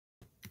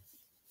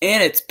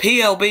And it's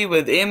PLB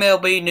with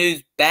MLB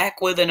News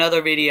back with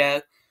another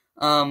video.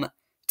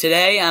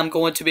 Today I'm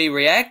going to be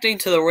reacting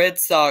to the Red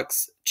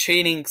Sox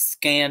cheating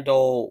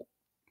scandal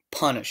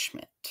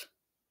punishment.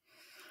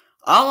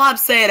 All I'm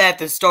saying at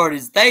the start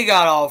is they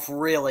got off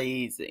really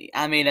easy.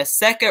 I mean, a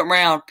second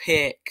round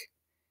pick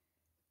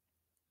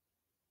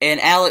and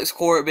Alex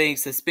Cora being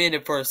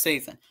suspended for a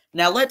season.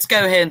 Now let's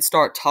go ahead and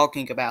start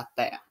talking about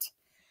that.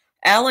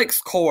 Alex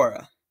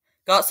Cora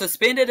got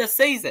suspended a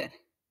season.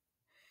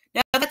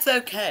 Now that's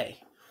okay,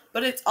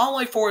 but it's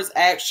only for his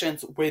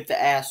actions with the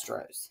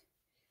Astros.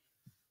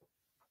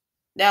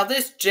 Now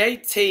this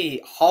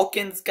JT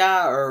Hawkins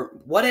guy, or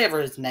whatever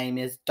his name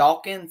is,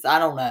 Dawkins, I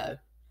don't know.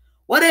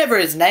 Whatever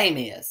his name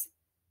is,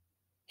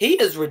 he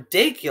is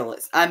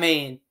ridiculous. I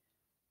mean,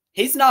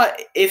 he's not,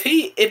 if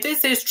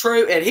this is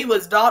true and he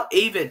was not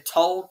even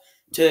told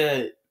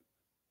to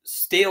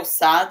steal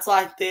signs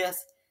like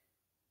this,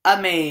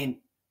 I mean,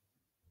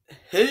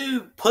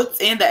 who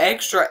puts in the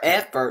extra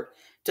effort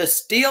to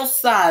steal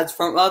signs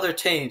from other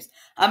teams?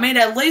 I mean,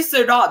 at least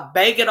they're not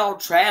banging on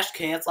trash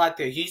cans like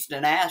the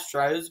Houston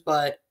Astros,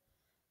 but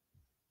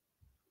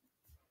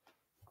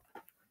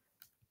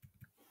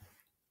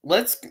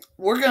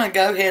we're going to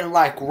go ahead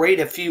and read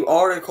a few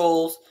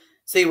articles,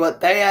 see what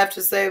they have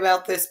to say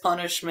about this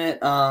punishment.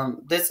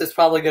 This is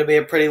probably going to be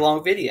a pretty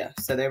long video,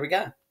 so there we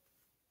go.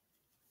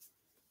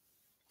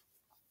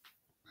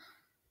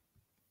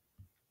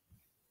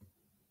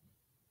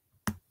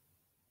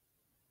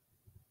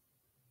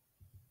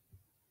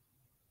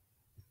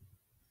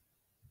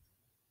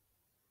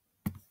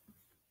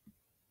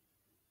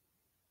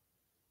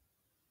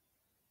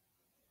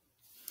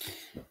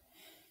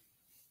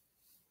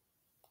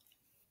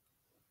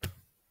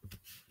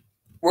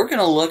 We're going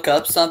to look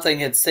up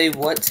something and see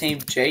what team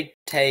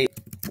J.T.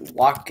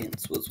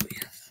 Watkins was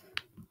with.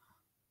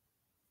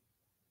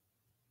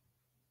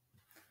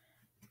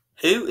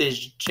 Who is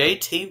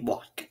J.T.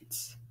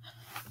 Watkins?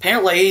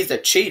 Apparently he's a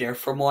cheater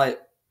from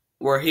what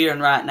we're hearing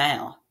right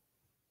now.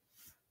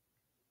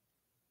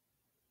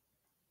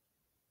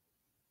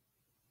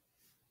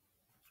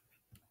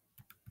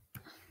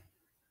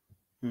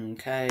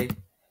 Okay.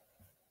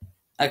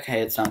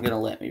 Okay, it's not going to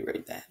let me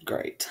read that.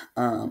 Great.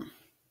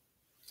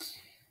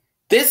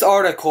 This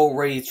article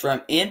reads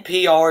from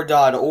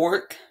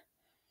NPR.org.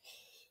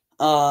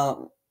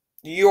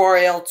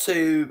 URL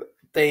to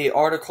the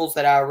articles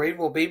that I read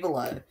will be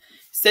below. It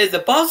says the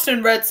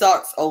Boston Red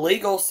Sox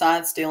illegal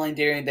sign stealing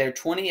during their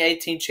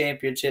 2018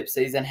 championship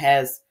season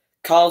has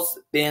cost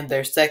them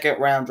their second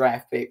round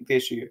draft pick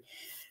this year.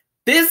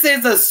 This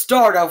is a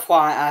start of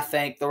why I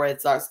think the Red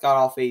Sox got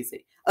off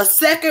easy. A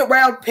second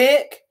round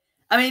pick?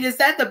 I mean, is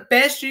that the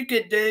best you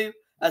could do?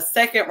 A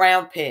second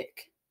round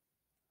pick?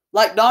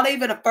 Not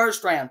even a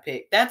first round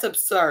pick. That's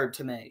absurd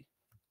to me.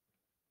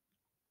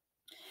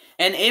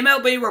 An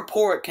MLB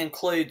report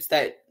concludes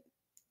that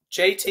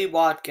J.T.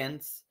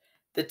 Watkins,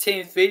 the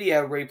team's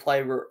video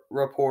replay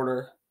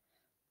reporter,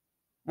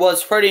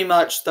 was pretty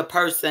much the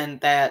person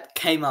that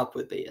came up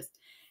with this.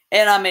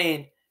 And I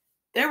mean,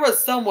 there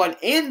was someone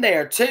in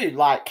there too.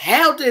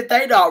 How did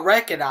they not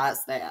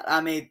recognize that? I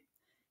mean,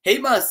 he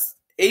must,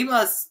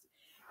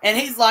 and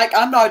he's like,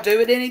 I'm not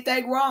doing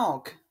anything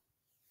wrong.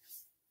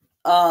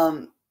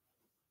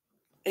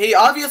 He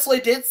obviously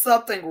did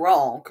something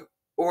wrong,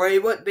 or he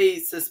wouldn't be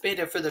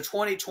suspended for the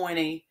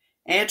 2020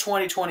 and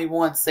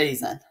 2021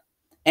 season,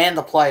 and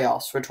the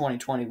playoffs for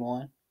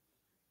 2021.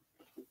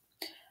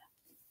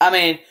 I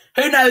mean,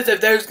 who knows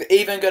if there's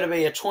even going to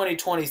be a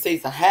 2020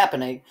 season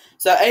happening.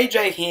 So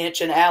AJ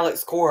Hinch and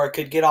Alex Cora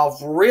could get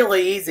off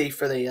really easy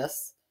for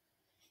this,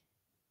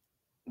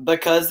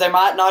 because there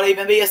might not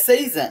even be a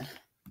season.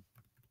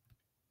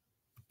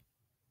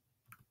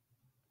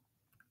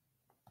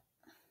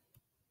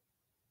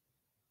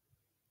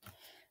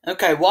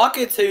 Okay,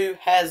 Watkins, who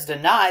has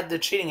denied the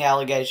cheating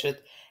allegations,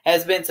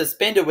 has been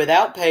suspended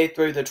without pay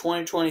through the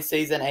 2020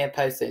 season and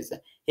postseason.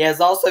 He has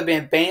also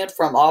been banned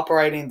from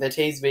operating the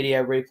team's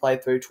video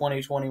replay through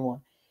 2021.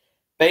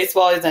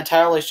 Baseball is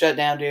entirely shut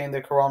down during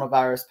the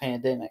coronavirus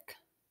pandemic.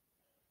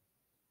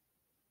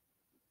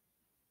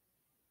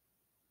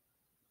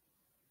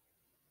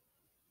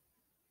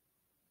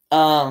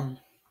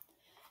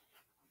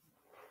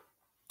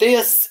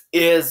 This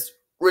is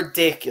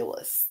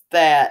ridiculous.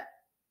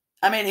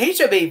 He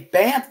should be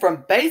banned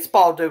from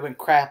baseball doing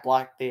crap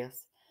like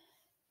this.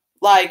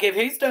 If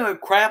he's doing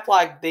crap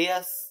like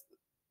this,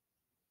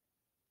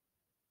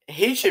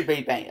 he should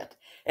be banned.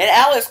 And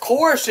Alex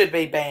Cora should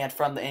be banned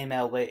from the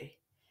MLB.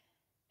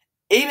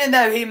 Even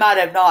though he might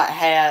have not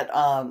had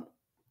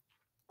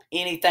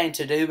anything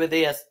to do with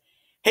this,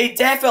 he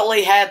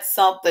definitely had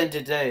something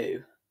to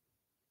do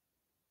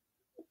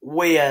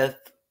with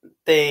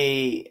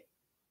the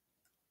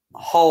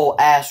whole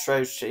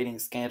Astros cheating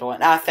scandal.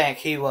 And I think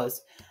he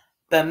was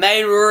the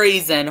main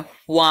reason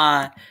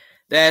why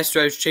the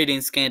Astros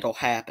cheating scandal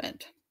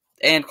happened.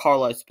 And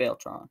Carlos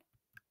Beltran.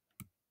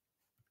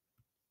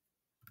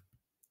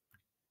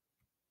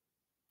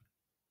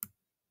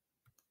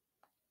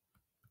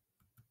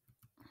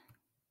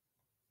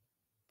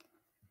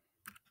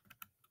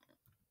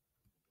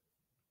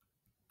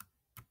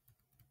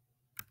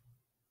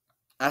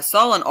 I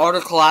saw an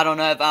article, I don't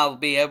know if I will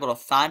be able to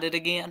find it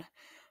again,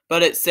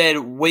 but it said,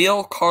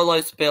 will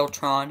Carlos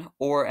Beltran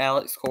or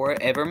Alex Cora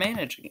ever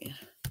manage again?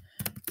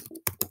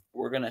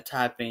 We're going to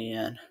type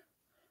in,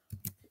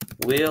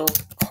 will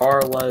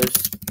Carlos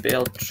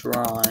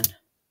Beltran,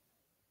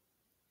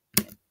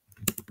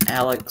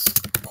 Alex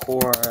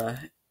Cora,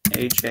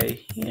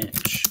 AJ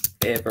Hinch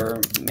ever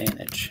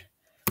manage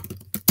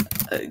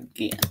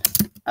again?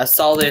 I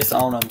saw this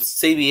on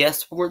CBS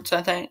Sports,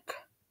 I think.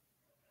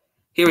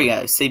 Here we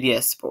go,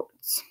 CBS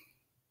Sports.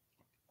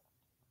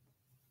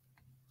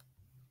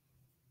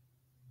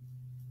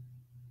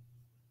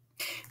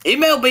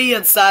 MLB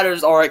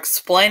insiders are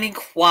explaining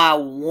why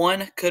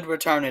one could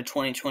return in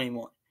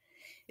 2021.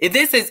 If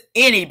this is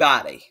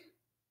anybody,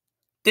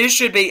 this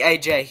should be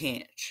AJ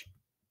Hinch.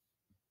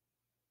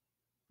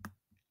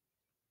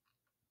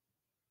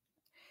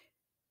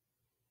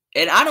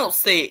 And I don't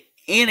see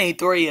any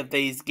three of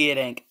these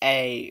getting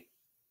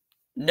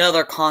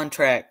another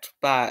contract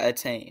by a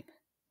team.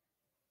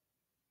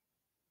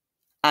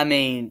 I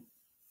mean,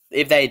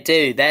 if they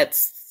do,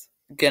 that's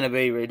going to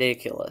be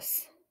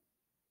ridiculous.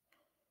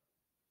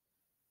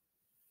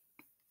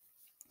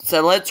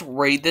 So let's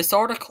read this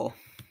article.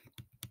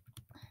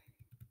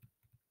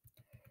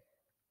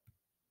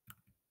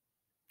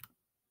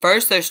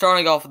 First, they're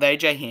starting off with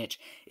AJ Hinch.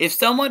 If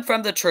someone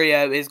from the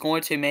trio is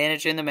going to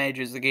manage in the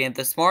majors again,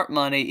 the smart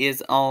money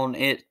is on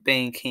it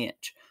being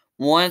Hinch.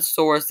 One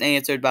source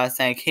answered by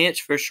saying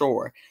Hinch for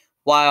sure,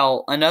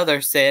 while another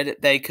said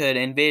they could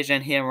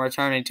envision him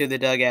returning to the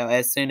dugout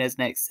as soon as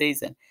next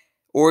season,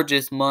 or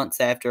just months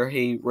after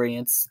he's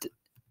reinstated.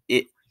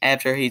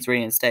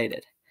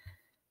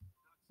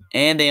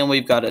 And then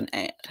we've got an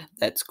ad.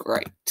 That's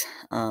great.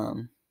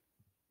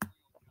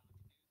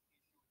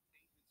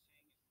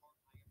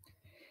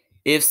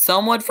 If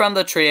someone from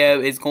the trio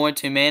is going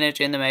to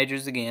manage in the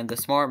majors again, the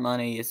smart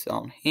money is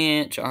on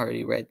Hinch. I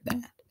already read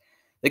that.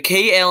 The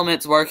key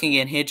elements working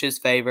in Hinch's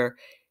favor,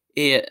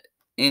 it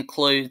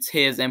includes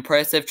his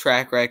impressive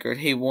track record.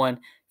 He won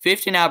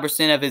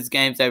 59% of his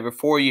games over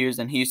 4 years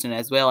in Houston,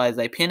 as well as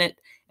a pennant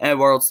and a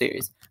World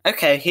Series.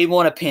 Okay, he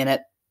won a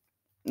pennant,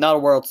 not a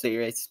World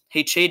Series.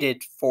 He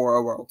cheated for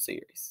a World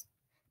Series.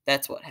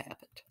 That's what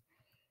happened.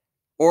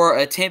 Or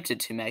attempted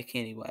to make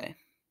anyway.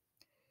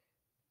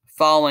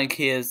 Following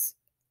his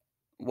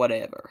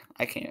whatever.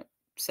 I can't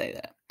say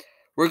that.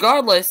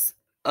 Regardless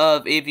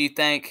of if you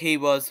think he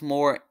was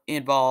more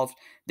involved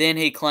than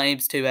he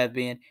claims to have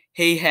been,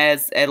 he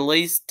has at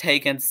least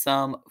taken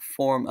some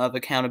form of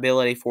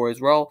accountability for his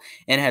role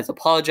and has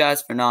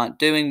apologized for not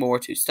doing more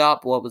to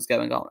stop what was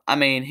going on. I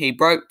mean, he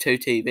broke 2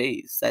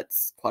 TVs.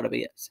 That's quite a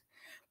bit.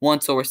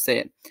 One source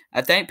said,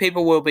 I think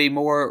people will be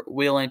more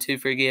willing to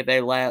forgive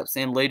a lapse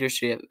in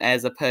leadership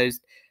as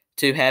opposed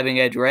to having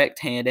a direct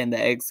hand in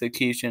the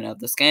execution of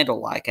the scandal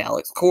like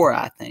Alex Cora,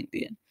 I think,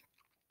 did.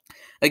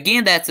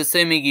 Again, that's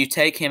assuming you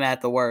take him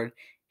at the word.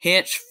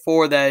 Hinch,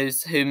 for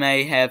those who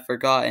may have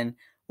forgotten,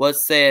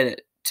 was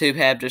said to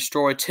have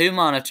destroyed 2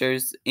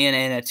 monitors in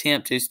an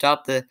attempt to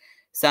stop the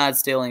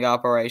side-stealing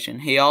operation.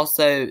 He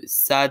also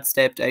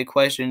sidestepped a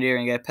question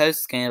during a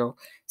post-scandal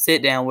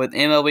sit-down with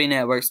MLB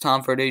Network's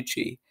Tom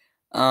Verducci,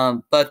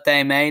 but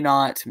they may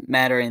not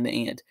matter in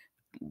the end.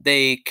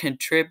 The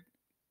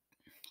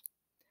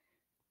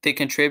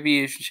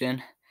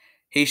contribution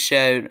he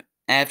showed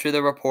after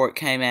the report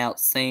came out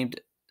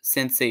seemed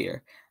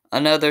sincere.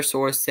 Another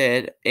source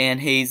said, and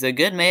he's a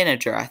good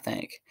manager, I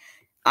think.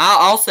 I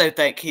also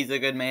think he's a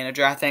good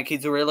manager. I think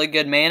he's a really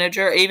good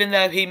manager, even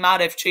though he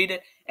might have cheated.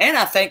 And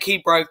I think he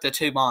broke the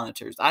 2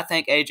 monitors. I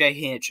think AJ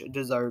Hinch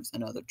deserves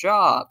another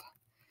job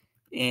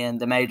in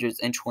the majors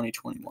in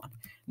 2021.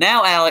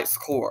 Now, Alex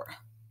Cora.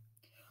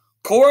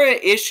 Cora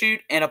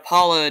issued an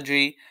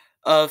apology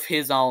of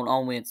his own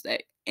on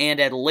Wednesday. And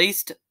at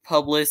least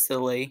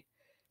publicly,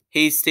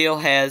 he still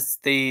has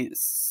the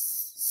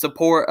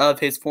support of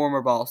his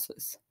former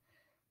bosses.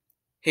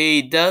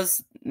 He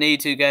does need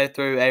to go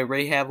through a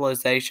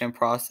rehabilitation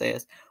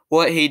process.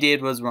 What he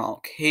did was wrong.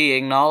 He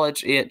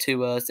acknowledged it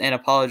to us and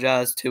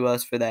apologized to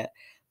us for that.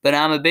 But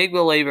I'm a big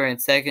believer in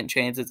second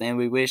chances, and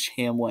we wish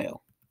him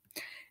well.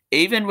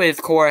 Even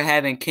with Cora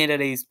having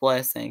Kennedy's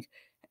blessing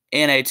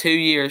in a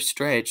 2-year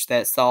stretch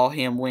that saw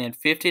him win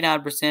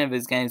 59% of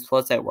his games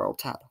plus a world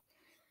title.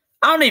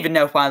 I don't even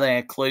know why they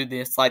include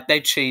this. Like,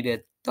 they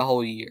cheated the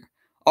whole year.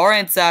 Our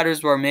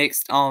insiders were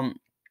mixed on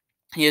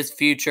his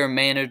future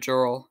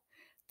managerial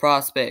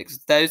prospects.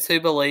 Those who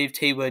believed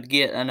he would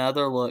get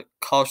another look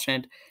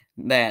cautioned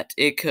that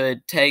it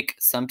could take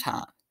some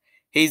time.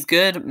 He's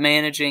good at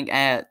managing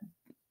the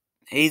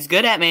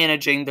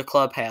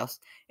clubhouse,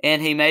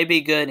 and he may be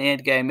good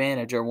end-game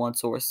manager, one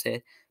source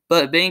said.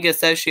 But being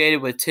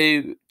associated with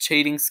 2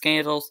 cheating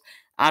scandals,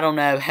 I don't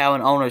know how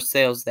an owner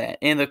sells that.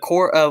 In the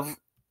court of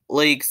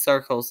league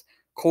circles,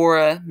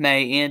 Cora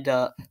may end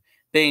up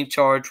being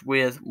charged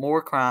with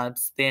more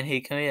crimes than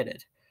he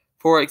committed.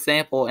 For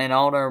example, an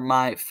owner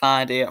might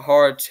find it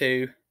hard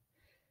to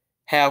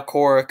how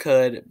Cora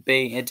could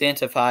be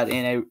identified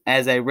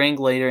as a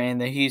ringleader in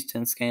the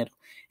Houston scandal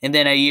and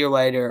then a year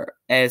later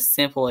as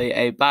simply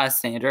a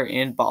bystander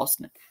in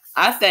Boston.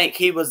 I think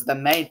he was the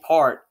main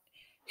part.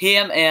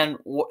 Him and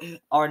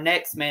our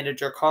next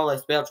manager,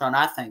 Carlos Beltran,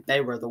 I think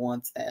they were the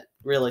ones that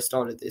really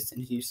started this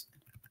in Houston.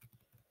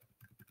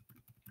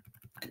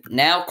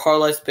 Now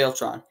Carlos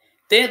Beltran.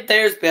 Then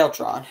there's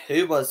Beltran,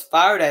 who was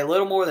fired a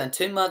little more than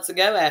 2 months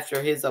ago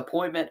after his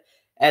appointment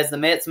as the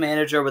Mets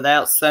manager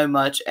without so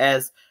much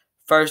as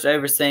first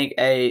overseeing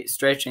a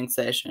stretching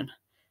session.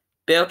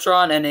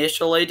 Beltran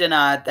initially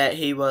denied that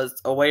he was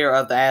aware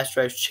of the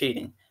Astros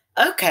cheating.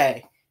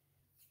 Okay,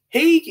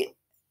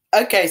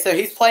 so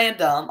he's playing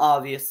dumb,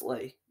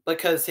 obviously,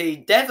 because he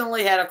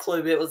definitely had a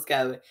clue it was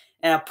going,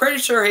 and I'm pretty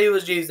sure he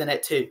was using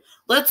it too.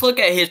 Let's look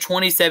at his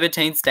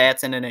 2017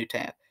 stats in a new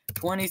tab.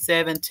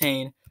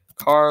 2017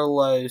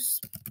 Carlos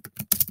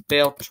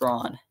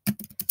Beltran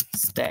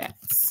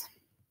stats.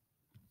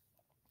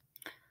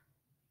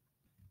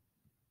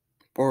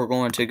 We're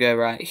going to go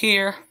right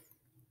here.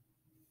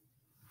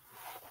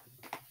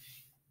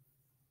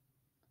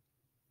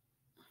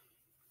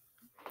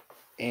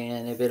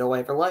 And if it'll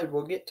overload,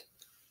 we'll get.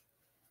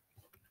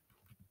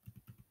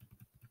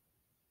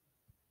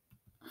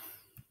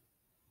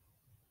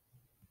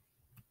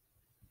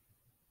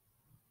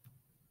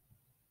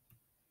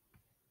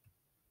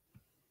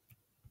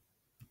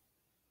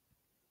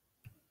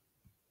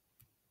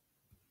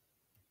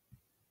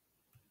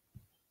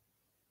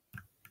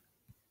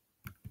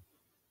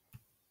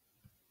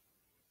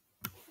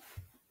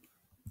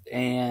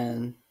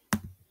 And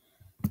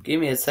give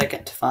me a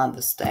second to find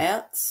the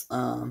stats.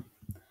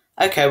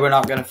 Okay, we're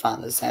not going to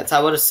find the stats.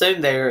 I would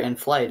assume they're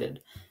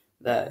inflated,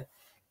 though.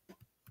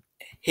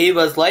 He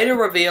was later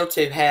revealed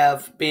to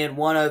have been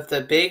one of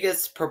the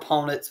biggest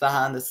proponents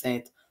behind the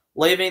scenes,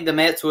 leaving the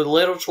Mets with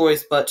little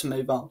choice but to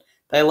move on.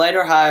 They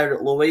later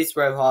hired Luis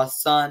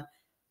Rojas, son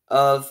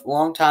of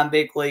longtime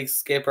big league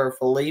skipper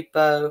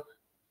Filippo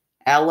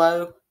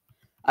Allo.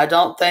 I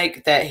don't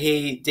think that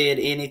he did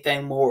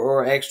anything more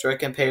or extra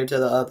compared to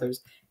the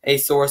others, a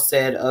source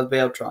said of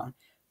Beltran.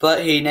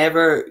 But he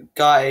never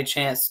got a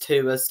chance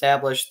to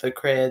establish the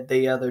cred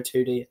the other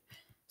two did.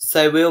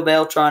 So will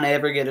Beltran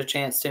ever get a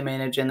chance to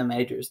manage in the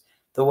majors?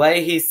 The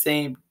way he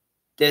seemed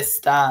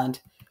destined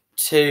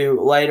to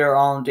later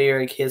on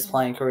during his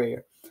playing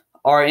career.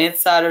 Our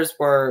insiders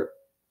were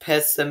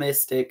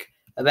pessimistic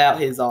about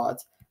his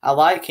odds. I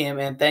like him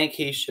and think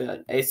he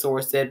should, a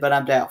source said, but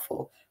I'm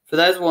doubtful. For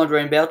those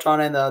wondering,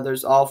 Beltran and the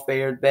others all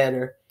fared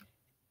better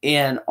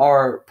in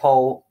our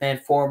poll than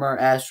former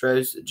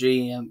Astros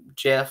GM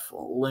Jeff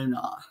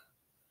Luna.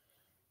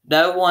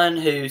 No one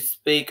who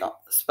spoke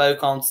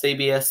on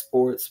CBS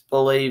Sports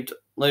believed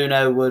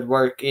Luna would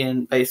work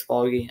in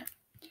baseball again.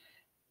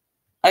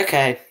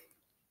 Okay,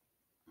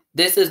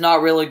 this is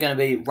not really going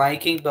to be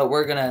ranking, but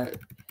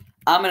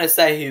I'm going to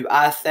say who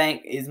I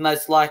think is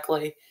most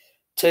likely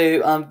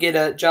to get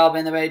a job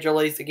in the major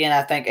leagues again.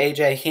 I think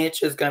A.J.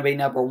 Hinch is going to be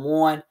number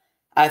 1.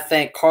 I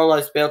think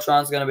Carlos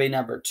Beltran is going to be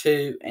number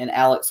 2, and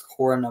Alex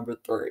Cora number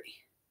 3.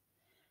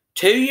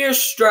 2 years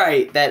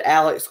straight that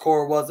Alex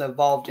Cora was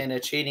involved in a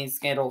cheating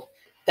scandal.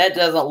 That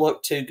doesn't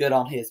look too good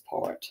on his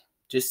part.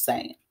 Just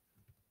saying.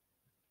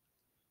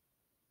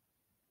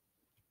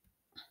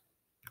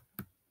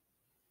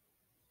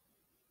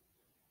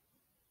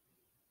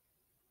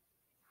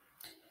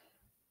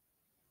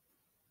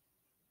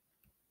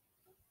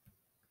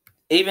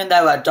 Even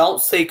though I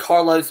don't see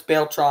Carlos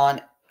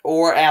Beltran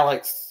or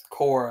Alex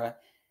Cora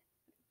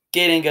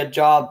getting a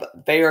job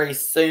very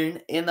soon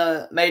in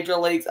the major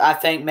leagues, I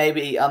think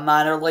maybe a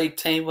minor league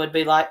team would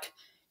be like,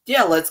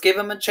 yeah, let's give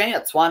him a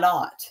chance. Why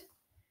not?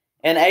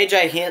 And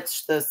A.J.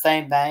 Hinch, the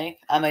same thing.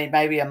 I mean,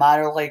 maybe a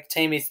minor league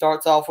team he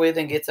starts off with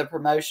and gets a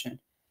promotion.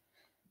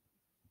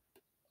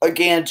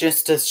 Again,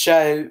 just to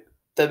show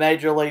the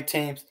major league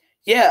teams,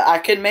 yeah, I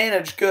can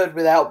manage good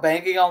without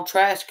banging on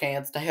trash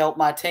cans to help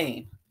my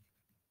team.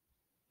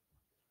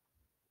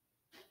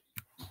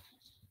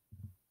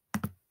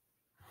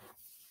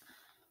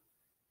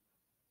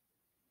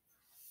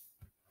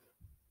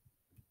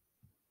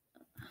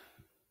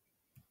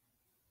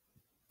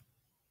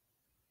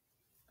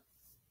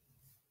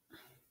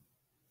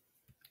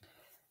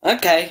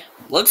 Okay,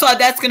 looks like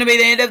that's going to be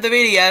the end of the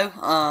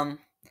video.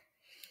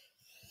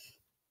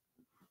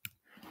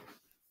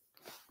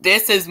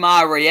 This is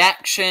my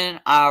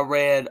reaction. I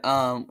read,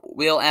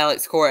 will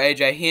Alex Cora,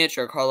 A.J. Hinch,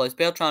 or Carlos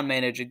Beltran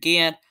manage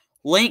again?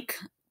 Link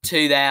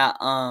to that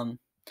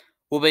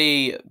will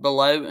be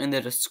below in the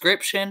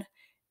description.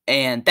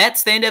 And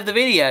that's the end of the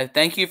video.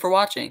 Thank you for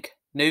watching.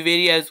 New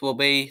videos will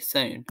be soon.